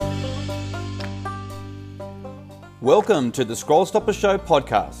Welcome to the Scroll Stopper Show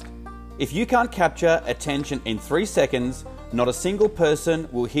podcast. If you can't capture attention in 3 seconds, not a single person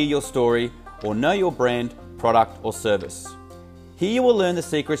will hear your story or know your brand, product, or service. Here you will learn the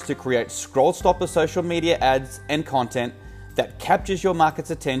secrets to create Scroll Stopper social media ads and content that captures your market's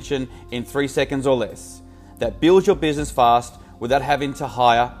attention in 3 seconds or less, that builds your business fast without having to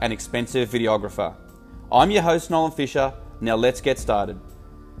hire an expensive videographer. I'm your host, Nolan Fisher. Now let's get started.